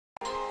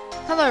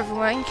Hello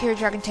everyone, Kira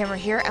Dragon Tamer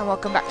here, and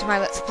welcome back to my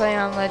Let's Play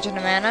on Legend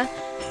of Mana,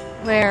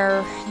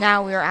 where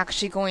now we are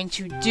actually going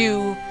to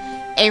do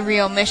a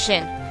real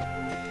mission.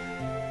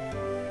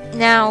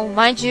 Now,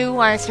 mind you,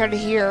 I started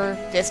here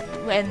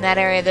in that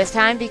area this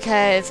time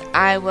because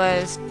I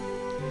was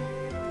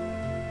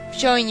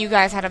showing you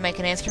guys how to make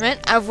an instrument,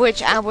 of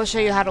which I will show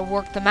you how to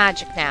work the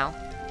magic now.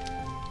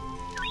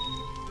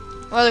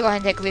 Well, we'll go ahead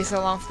and take Lisa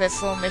along for this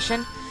little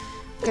mission,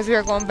 because we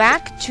are going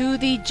back to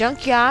the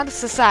Junkyard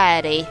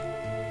Society.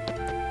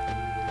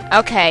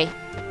 Okay,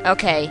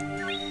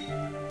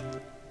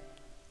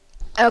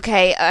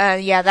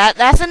 yeah,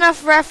 that's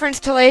enough reference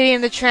to Lady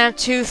and the Tramp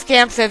 2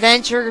 Scamp's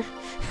Adventure.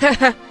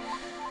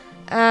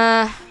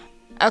 Okay,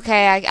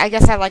 I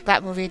guess I like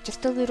that movie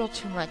just a little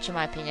too much, in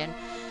my opinion.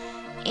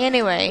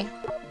 Anyway,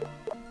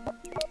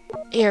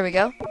 here we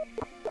go.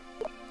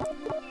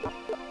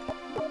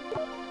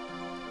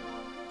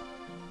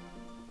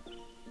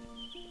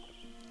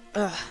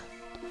 Ugh.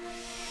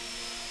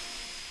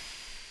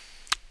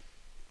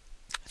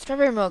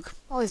 Strawberry milk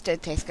always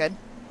did taste good.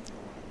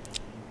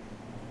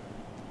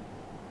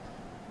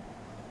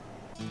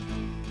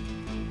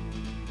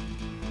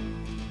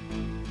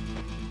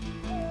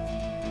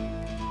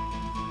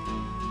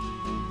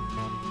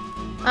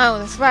 Oh,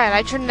 that's right.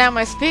 I turned down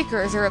my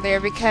speakers earlier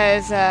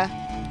because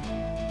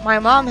my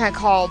mom had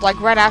called, like,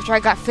 right after I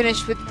got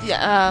finished with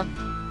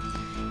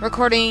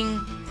recording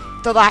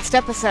the last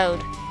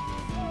episode.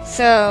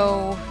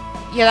 So,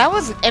 yeah, that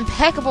was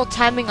impeccable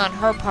timing on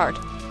her part.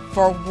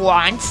 For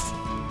once.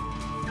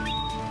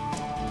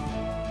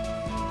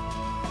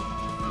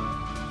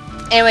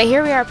 Anyway,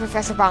 here we are at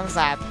Professor Baum's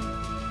lab.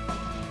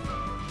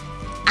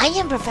 I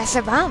am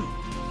Professor Baum.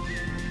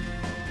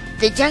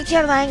 The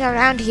junkyard lying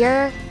around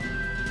here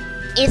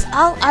is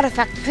all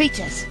artifact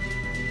creatures.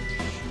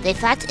 They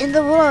fought in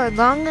the war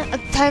long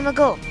time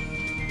ago.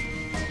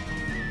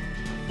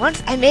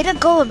 Once I made a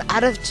golem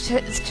out of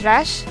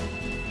trash,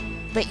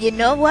 but you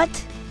know what?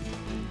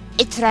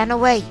 It ran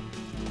away.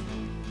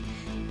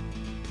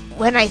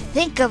 When I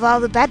think of all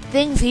the bad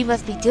things he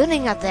must be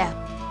doing out there,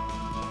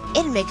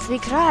 it makes me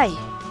cry.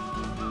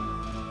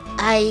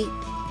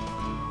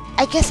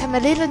 I guess I'm a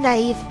little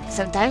naive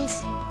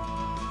sometimes.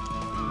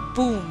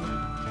 Boom.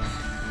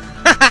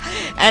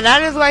 And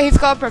that is why he's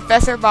called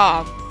Professor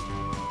Baum.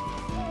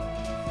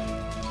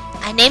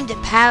 I named it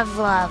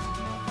Pavlov.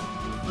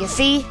 You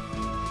see,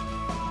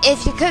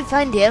 if you could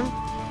find him,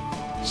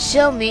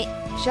 show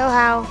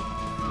how.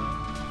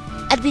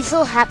 I'd be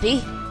so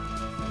happy.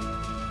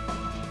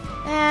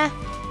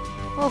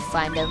 We'll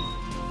find him.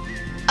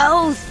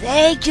 Oh,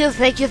 thank you.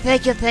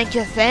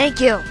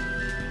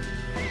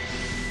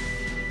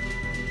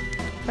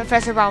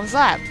 Professor Baum's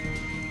lab.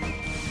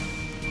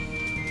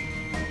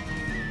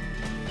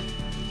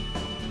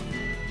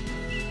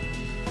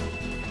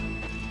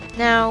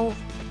 Now,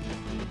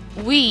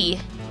 we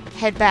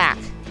head back.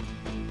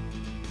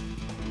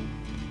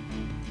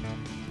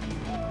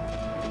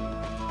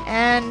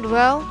 And,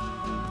 well,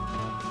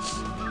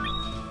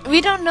 we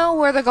don't know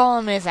where the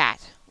golem is at.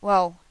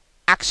 Well,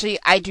 actually,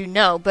 I do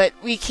know, but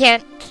we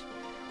can't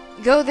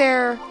go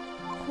there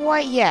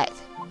quite yet.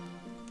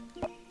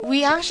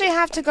 We actually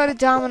have to go to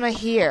Domina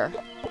here.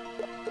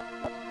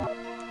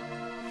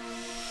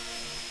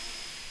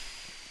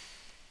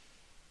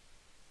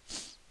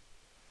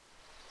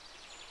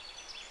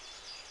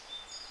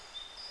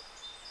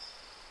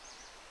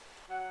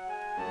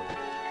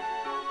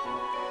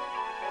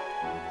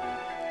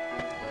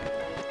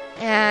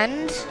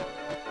 And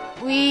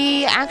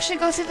we actually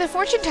go see the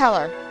fortune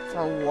teller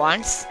for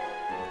once.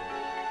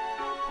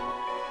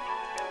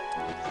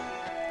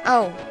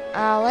 Oh,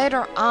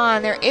 later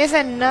on, there is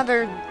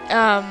another,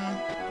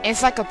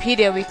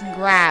 encyclopedia we can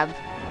grab.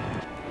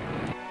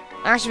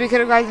 Actually, we could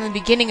have grabbed it in the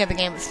beginning of the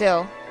game, but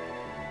still.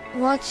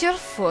 What's your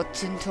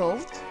fortune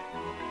told?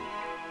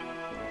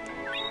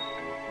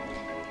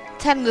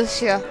 10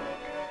 Lucia.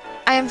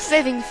 I am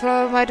saving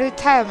for my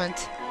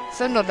retirement,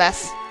 so no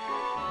less.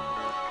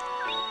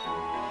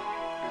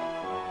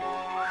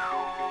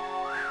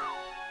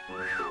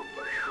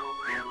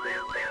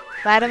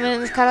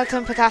 Vitamins,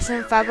 collagen,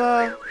 potassium,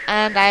 fiber,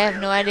 and I have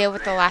no idea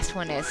what the last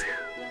one is.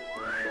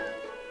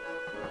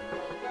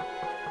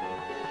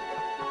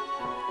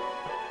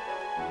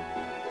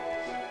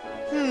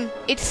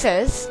 It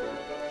says,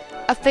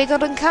 a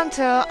fatal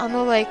encounter on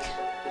the lake.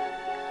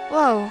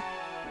 Whoa.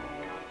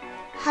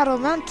 How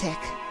romantic.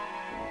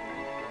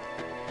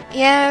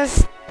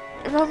 Yes,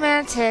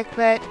 romantic,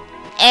 but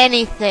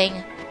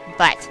anything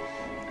but.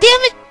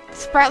 Damn it,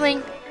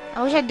 Spratling.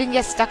 I wish I didn't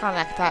get stuck on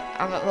that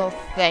little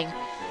thing.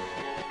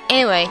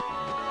 Anyway,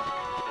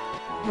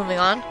 moving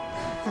on.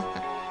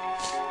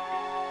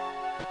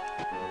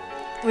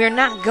 We are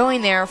not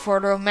going there for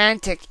a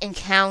romantic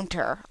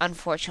encounter,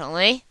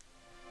 unfortunately.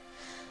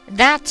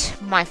 That,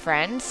 my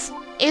friends,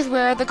 is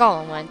where the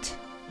golem went.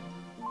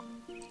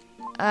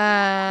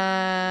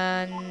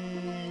 And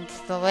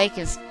the lake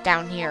is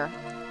down here.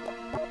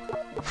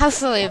 How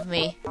silly of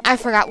me. I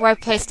forgot where I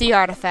placed the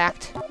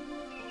artifact.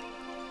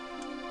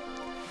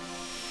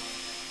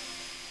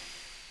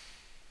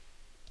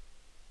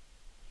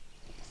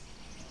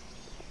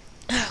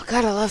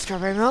 God, I love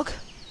strawberry milk.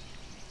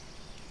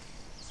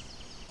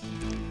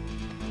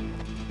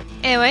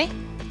 Anyway.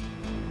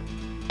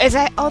 Is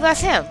that... Oh,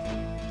 that's him.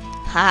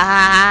 Ha ha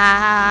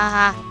ha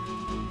ha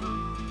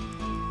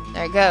ha.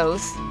 There it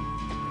goes.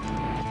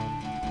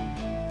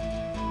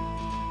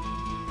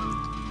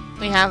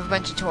 We have a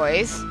bunch of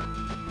toys.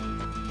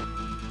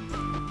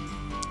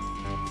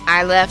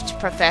 I left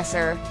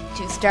Professor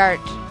to start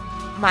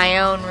my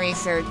own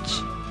research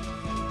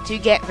to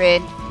get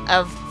rid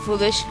of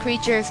foolish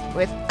creatures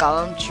with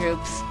golem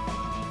troops.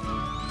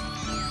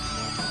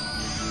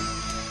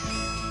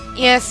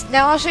 Yes,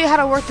 now I'll show you how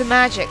to work the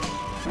magic.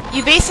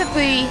 You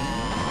basically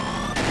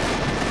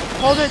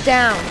hold it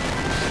down.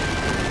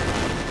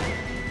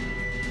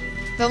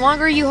 The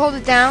longer you hold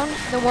it down,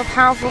 the more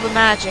powerful the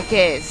magic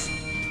is.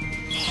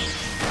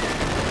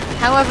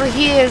 However,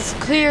 he is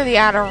clearly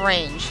out of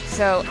range,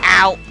 so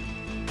ow.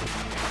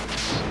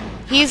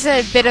 He's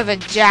a bit of a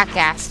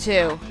jackass,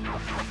 too.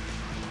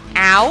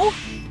 Ow?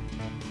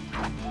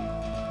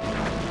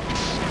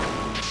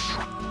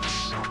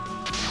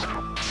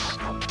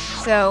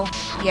 So,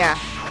 yeah.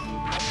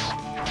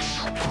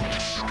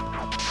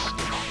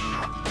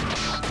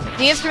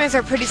 The instruments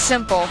are pretty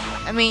simple.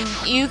 I mean,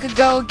 you could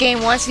go a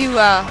game once you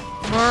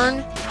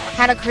learn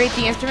how to create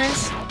the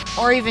instruments,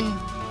 or even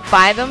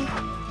buy them.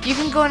 You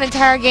can go an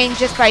entire game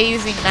just by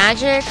using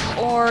magic,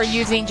 or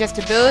using just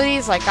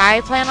abilities like I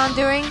plan on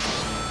doing,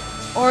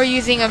 or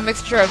using a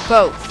mixture of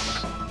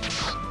both,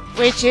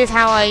 which is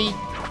how I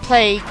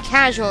play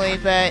casually,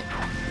 but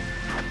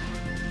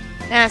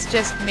that's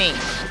just me.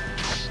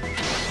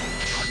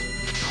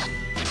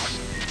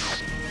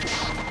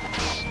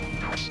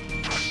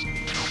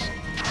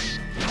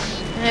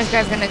 And this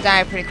guy's gonna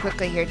die pretty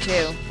quickly here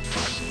too.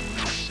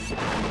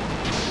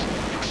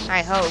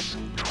 I hope.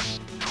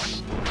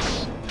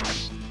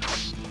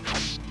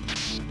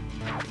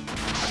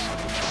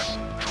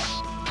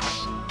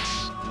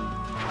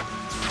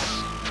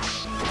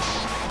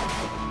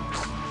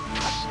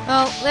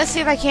 Well, let's see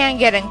if I can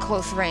get in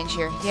close range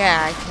here. Yeah,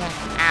 I can.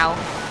 Ow.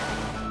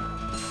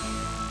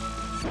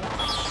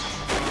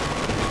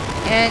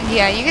 And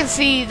yeah, you can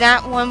see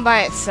that one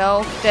by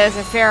itself does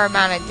a fair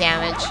amount of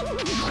damage.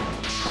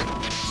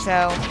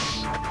 So,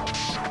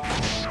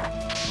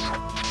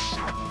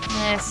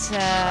 let's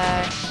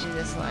do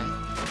this one.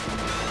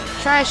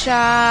 Try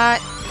shot.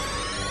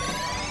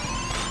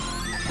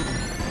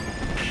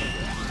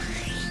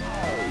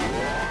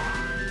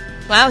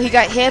 Wow, he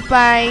got hit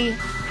by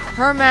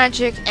her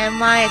magic and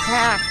my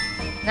attack.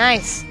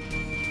 Nice.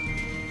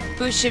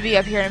 Boost should be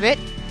up here in a bit.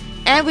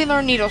 And we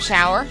learn Needle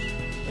Shower,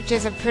 which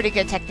is a pretty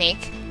good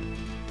technique.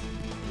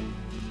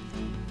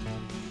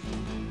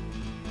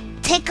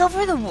 Take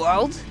over the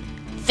world?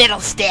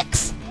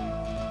 Fiddlesticks!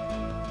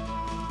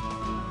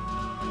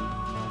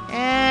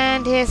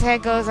 And his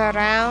head goes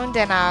around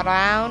and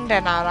around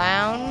and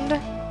around.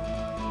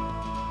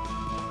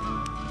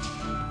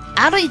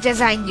 I'll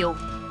redesign you.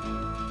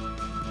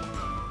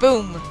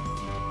 Boom.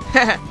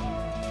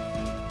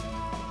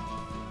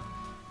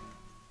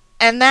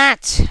 And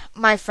that,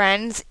 my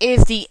friends,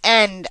 is the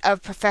end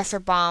of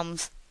Professor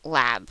Bomb's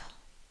lab.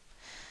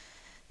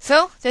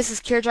 So, this is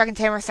Cure Dragon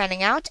Tamer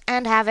signing out,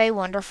 and have a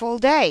wonderful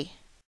day.